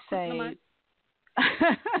going to say.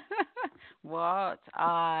 what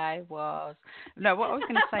I was. No, what I was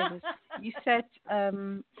going to say was you said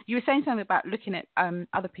you were saying something about looking at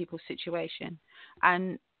other people's situation,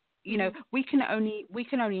 and you know we can only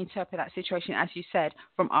interpret that situation, as you said,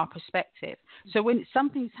 from our perspective. So when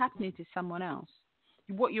something's happening to someone else,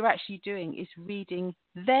 what you're actually doing is reading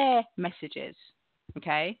their messages,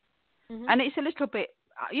 okay? And it's a little bit,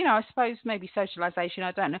 you know, I suppose maybe socialization,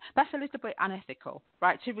 I don't know. That's a little bit unethical,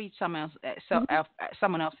 right, to read someone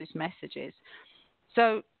else's messages.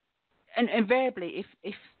 So, and invariably,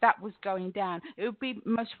 if that was going down, it would be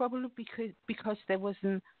most probably because there was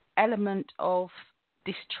an element of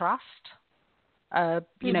distrust,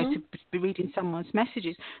 you know, to be reading someone's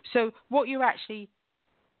messages. So what you're actually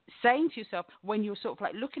saying to yourself when you're sort of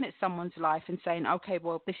like looking at someone's life and saying, okay,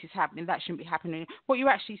 well, this is happening, that shouldn't be happening, what you're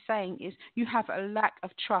actually saying is you have a lack of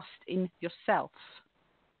trust in yourself.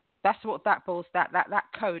 That's what that boils, that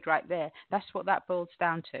code right there, that's what that boils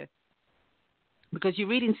down to. Because you're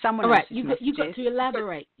reading someone else's messages. You've got to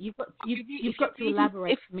elaborate. You've got to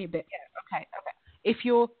elaborate for me a bit. Yeah, okay. If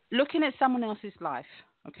you're looking at someone else's life,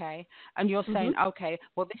 okay, and you're saying, okay,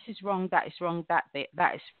 well, this is wrong, that is wrong, that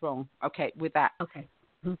is wrong, okay, with that. Okay.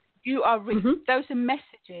 You are those are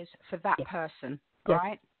messages for that person,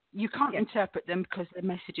 right? You can't interpret them because they're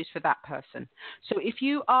messages for that person. So if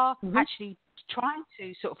you are actually trying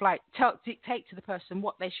to sort of like dictate to the person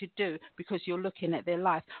what they should do because you're looking at their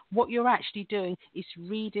life, what you're actually doing is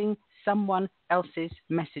reading someone else's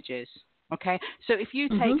messages. Okay, so if you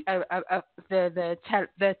take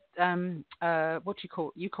what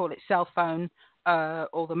you call it, cell phone,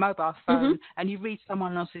 or the mobile phone, and you read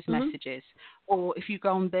someone else's messages, or if you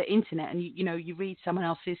go on the internet and you read someone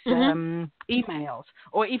else's emails,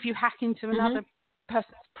 or if you hack into another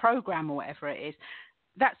person's program or whatever it is,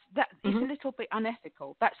 that is a little bit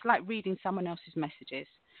unethical. That's like reading someone else's messages.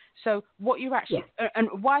 So what you're actually and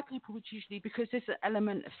why people would usually, because there's an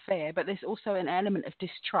element of fear, but there's also an element of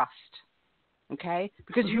distrust. Okay,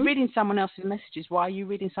 because if you're reading someone else's messages, why are you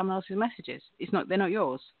reading someone else's messages? They're not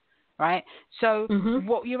yours. Right? So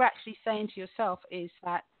what you're actually saying to yourself is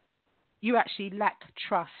that you actually lack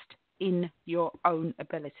trust in your own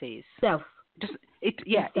abilities. In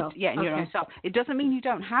your own self. It doesn't mean you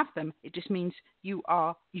don't have them. It just means you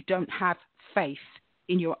don't have faith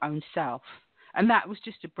in your own self. And that was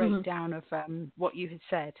just a breakdown of what you had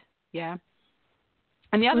said. Yeah.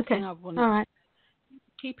 And the other thing I wanted,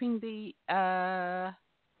 keeping the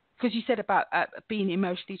because you said about being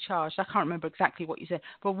emotionally charged. I can't remember exactly what you said,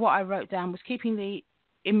 but what I wrote down was keeping the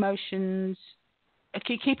emotional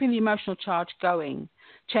charge going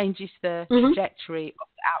changes the trajectory of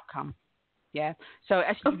the outcome. Yeah. So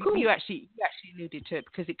as you actually alluded to it,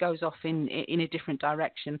 because it goes off in a different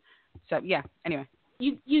direction. So yeah. Anyway,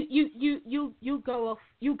 you go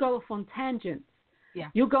off on tangents. Yeah.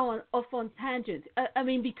 You go off on tangents. I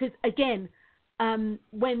mean, because again.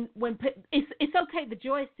 When it's okay, the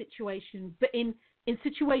joyous situation, but in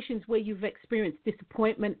situations where you've experienced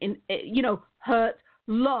disappointment, hurt,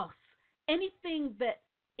 loss, anything that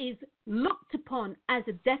is looked upon as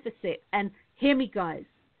a deficit, and hear me guys,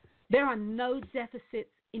 there are no deficits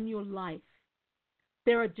in your life.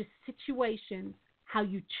 There are just situations, how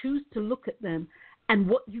you choose to look at them and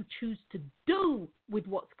what you choose to do with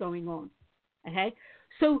what's going on. Okay?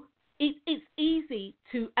 So it's easy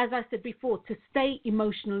to, as I said before, to stay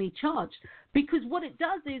emotionally charged, because what it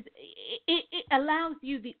does is it allows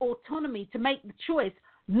you the autonomy to make the choice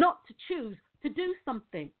not to choose to do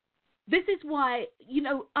something. This is why,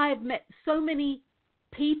 I have met so many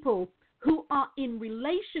people who are in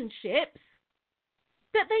relationships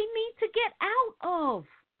that they need to get out of.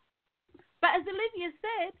 But as Olivia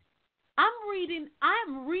said, I'm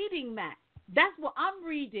reading that. That's what I'm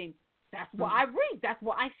reading. That's what I read. That's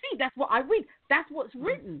what I see. That's what I read. That's what's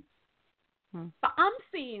written. But I'm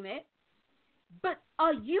seeing it. But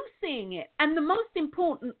are you seeing it? And the most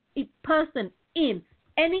important person in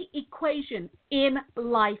any equation in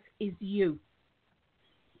life is you.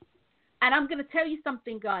 And I'm going to tell you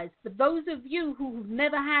something, guys. For those of you who've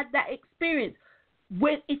never had that experience,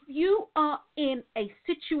 if you are in a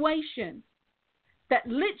situation that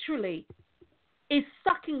literally is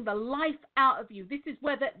sucking the life out of you. This is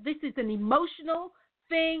whether this is an emotional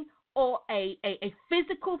thing or a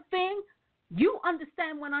physical thing. You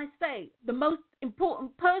understand when I say the most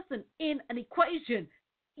important person in an equation,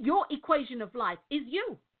 your equation of life, is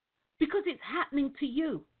you, because it's happening to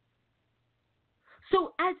you.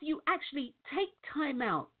 So as you actually take time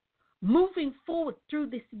out, moving forward through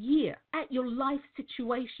this year at your life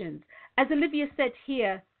situations, as Olivia said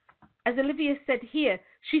here,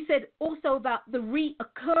 she said also about the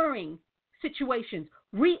reoccurring situations,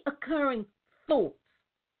 reoccurring thoughts.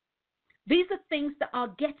 These are things that are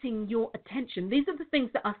getting your attention. These are the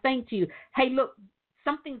things that are saying to you, hey, look,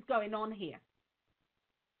 something's going on here.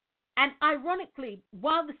 And ironically,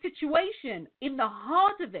 while the situation in the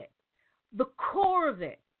heart of it, the core of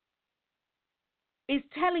it, is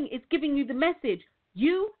giving you the message,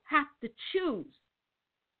 you have to choose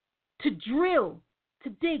to drill, to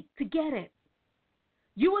dig, to get it.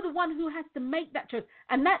 You are the one who has to make that choice.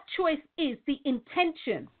 And that choice is the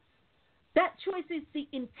intention. That choice is the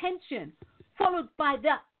intention, followed by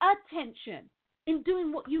the attention in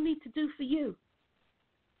doing what you need to do for you.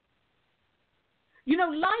 You know,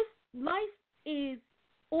 life is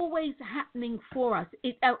always happening for us.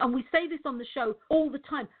 And we say this on the show all the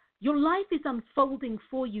time. Your life is unfolding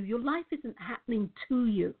for you. Your life isn't happening to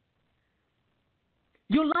you.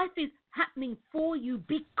 Your life is happening for you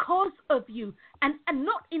because of you, and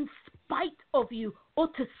not in spite of you or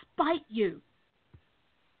to spite you.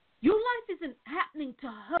 Your life isn't happening to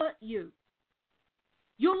hurt you.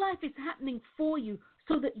 Your life is happening for you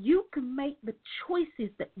so that you can make the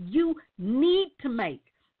choices that you need to make,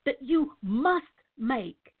 that you must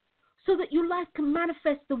make, so that your life can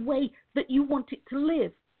manifest the way that you want it to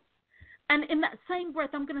live. And in that same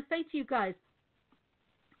breath, I'm going to say to you guys,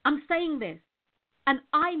 I'm saying this, and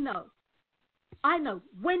I know,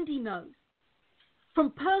 Wendy knows,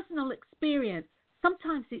 from personal experience,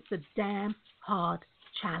 sometimes it's a damn hard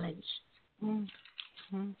challenge.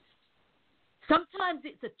 Mm-hmm. Sometimes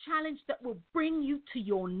it's a challenge that will bring you to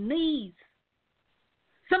your knees.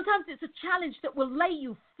 Sometimes it's a challenge that will lay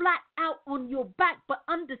you flat out on your back. But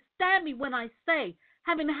understand me when I say,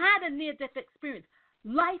 having had a near-death experience,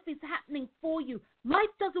 life is happening for you. Life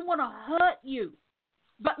doesn't want to hurt you,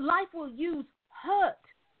 but life will use hurt.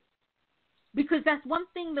 Because that's one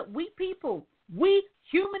thing that we people, we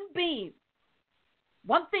human beings,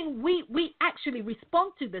 one thing we actually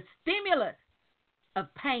respond to, the stimulus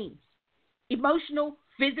of pain, emotional,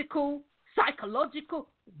 physical, psychological,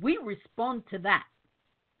 we respond to that.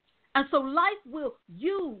 And so life will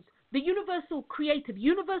use the universal creative,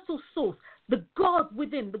 universal source, the God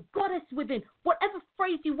within, the goddess within, whatever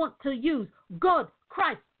phrase you want to use, God,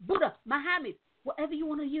 Christ, Buddha, Muhammad, whatever you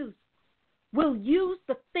want to use, will use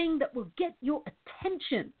the thing that will get your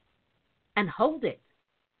attention and hold it.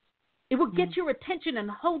 It will get your attention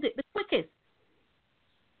and hold it the quickest.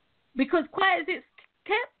 Because quiet as it's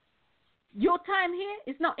kept, your time here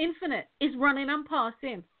is not infinite. It's running and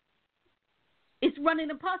passing. It's running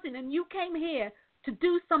and passing. And you came here to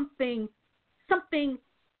do something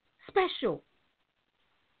special,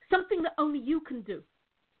 something that only you can do.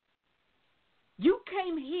 You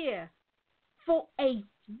came here for a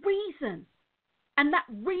reason, and that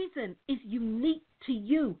reason is unique to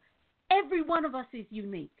you. Every one of us is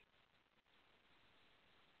unique.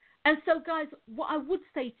 And so, guys, what I would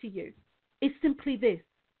say to you is simply this.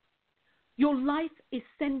 Your life is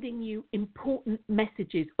sending you important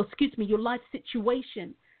messages. Your life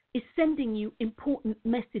situation is sending you important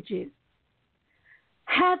messages.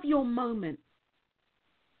 Have your moment.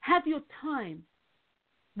 Have your time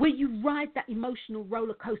where you ride that emotional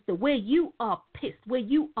roller coaster, where you are pissed, where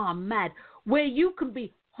you are mad, where you can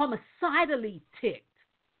be homicidally ticked.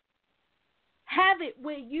 Have it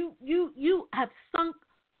where you have sunk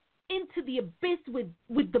into the abyss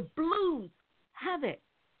with the blues. Have it.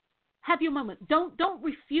 Have your moment. Don't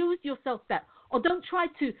refuse yourself that, or don't try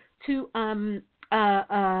to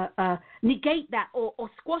negate that or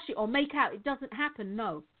squash it or make out it doesn't happen.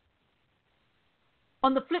 No.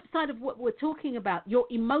 On the flip side of what we're talking about, your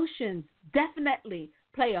emotions definitely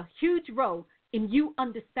play a huge role in you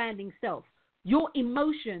understanding self. Your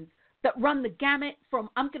emotions that run the gamut from,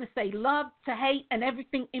 I'm going to say, love to hate and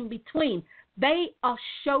everything in between, they are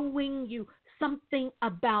showing you something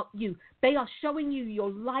about you. They are showing you your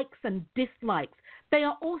likes and dislikes. They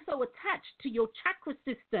are also attached to your chakra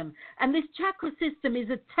system, and this chakra system is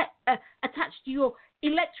attached to your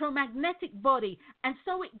electromagnetic body, and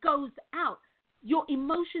so it goes out. Your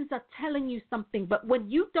emotions are telling you something, but when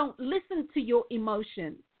you don't listen to your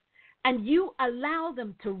emotions and you allow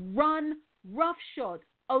them to run roughshod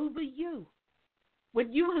over you,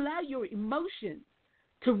 when you allow your emotions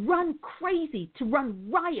to run crazy, to run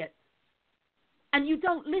riot, and you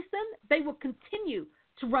don't listen, they will continue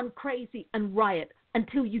to run crazy and riot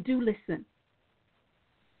until you do listen.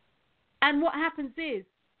 And what happens is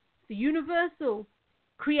the universal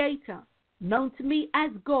creator, known to me as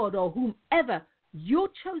God or whomever your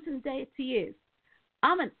chosen deity is,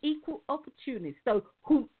 I'm an equal opportunist. So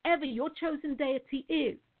whomever your chosen deity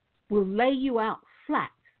is will lay you out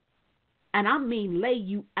flat. And I mean lay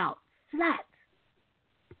you out flat.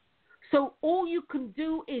 So all you can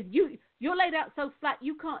do is you're laid out so flat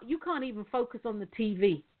you can't even focus on the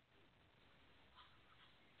TV.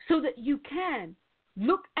 so that you can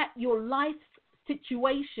look at your life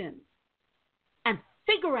situation and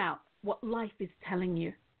figure out what life is telling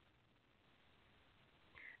you.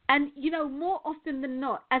 And, you know, more often than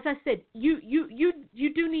not, as I said, you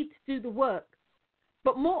do need to do the work.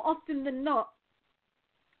 But more often than not,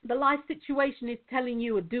 the life situation is telling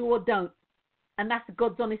you a do or don't. And that's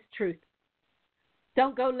God's honest truth.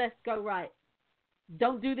 Don't go left, go right.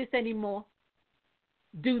 Don't do this anymore.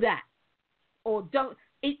 Do that. Or don't.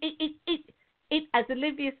 It, as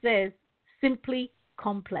Olivia says, simply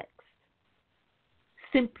complex.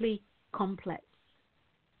 Simply complex.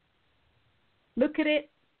 Look at it,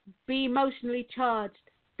 be emotionally charged,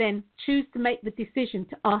 then choose to make the decision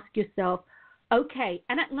to ask yourself, okay,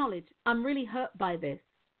 and acknowledge, I'm really hurt by this,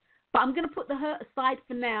 but I'm going to put the hurt aside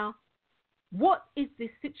for now. What is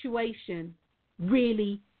this situation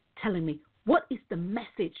really telling me? What is the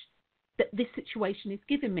message that this situation is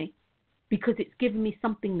giving me? Because it's giving me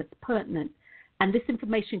something that's pertinent, and this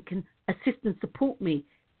information can assist and support me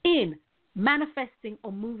in manifesting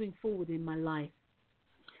or moving forward in my life.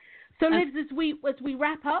 So, Liz, as we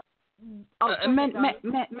wrap up,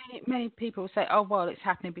 many people say, "Oh, well, it's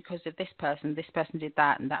happening because of this person did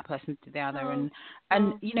that, and that person did the other,"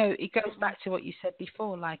 and you know, it goes back to what you said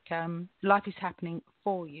before, like life is happening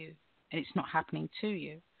for you, and it's not happening to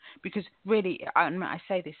you, because really, I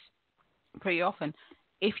say this pretty often,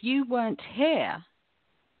 if you weren't here,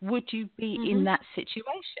 would you be in that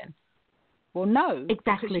situation? Well, no,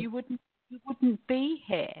 exactly. Because you wouldn't be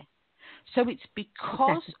here. So it's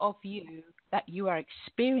because of you that you are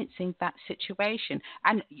experiencing that situation.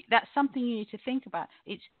 And that's something you need to think about.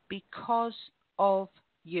 It's because of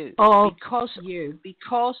you. Because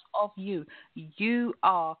of you. You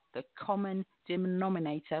are the common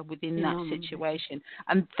denominator within that situation.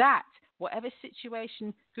 And that, whatever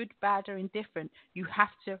situation, good, bad, or indifferent, you have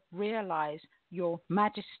to realize your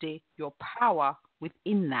majesty, your power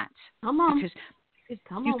within that. Come on. Because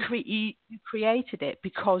you created it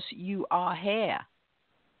because you are here.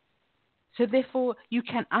 So therefore, you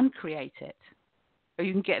can uncreate it, or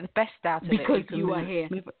you can get the best out of it. Because you are here.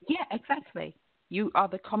 Yeah, exactly. You are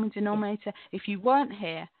the common denominator. If you weren't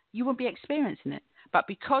here, you wouldn't be experiencing it. But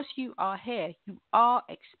because you are here, you are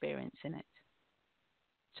experiencing it.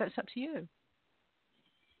 So it's up to you.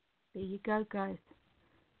 There you go, guys.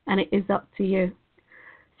 And it is up to you.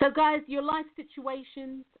 So, guys, your life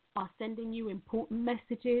situations are sending you important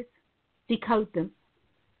messages. Decode them.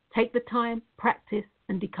 Take the time, practice,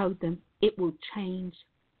 and decode them. It will change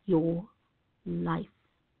your life.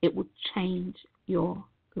 It will change your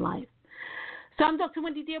life. So I'm Dr.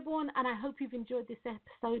 Wendy Dearborne, and I hope you've enjoyed this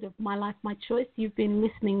episode of My Life, My Choice. You've been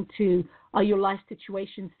listening to Are Your Life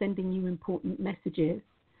Situations Sending You Important Messages?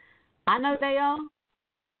 I know they are.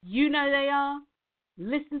 You know they are.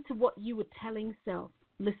 Listen to what you were telling self.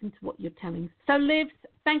 Listen to what you're telling. So, Liv,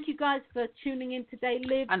 thank you guys for tuning in today,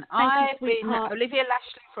 Liv. And I've been Olivia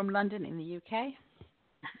Lashley from London in the UK.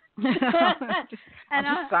 I'm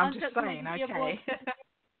just saying, okay.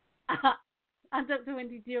 I'm Dr.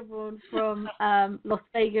 Wendy Dearborne from Las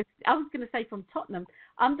Vegas. I was going to say from Tottenham.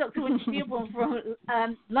 I'm Dr. Wendy Dearborne from,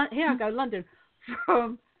 London,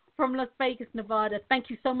 from Las Vegas, Nevada.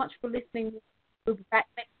 Thank you so much for listening. We'll be back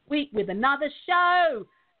next week with another show.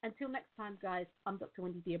 Until next time, guys, I'm Dr.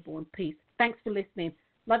 Wendy Dearborne. Peace. Thanks for listening.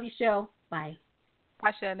 Love you, Shell. Bye.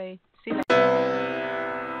 Bye, Shirley. See you later.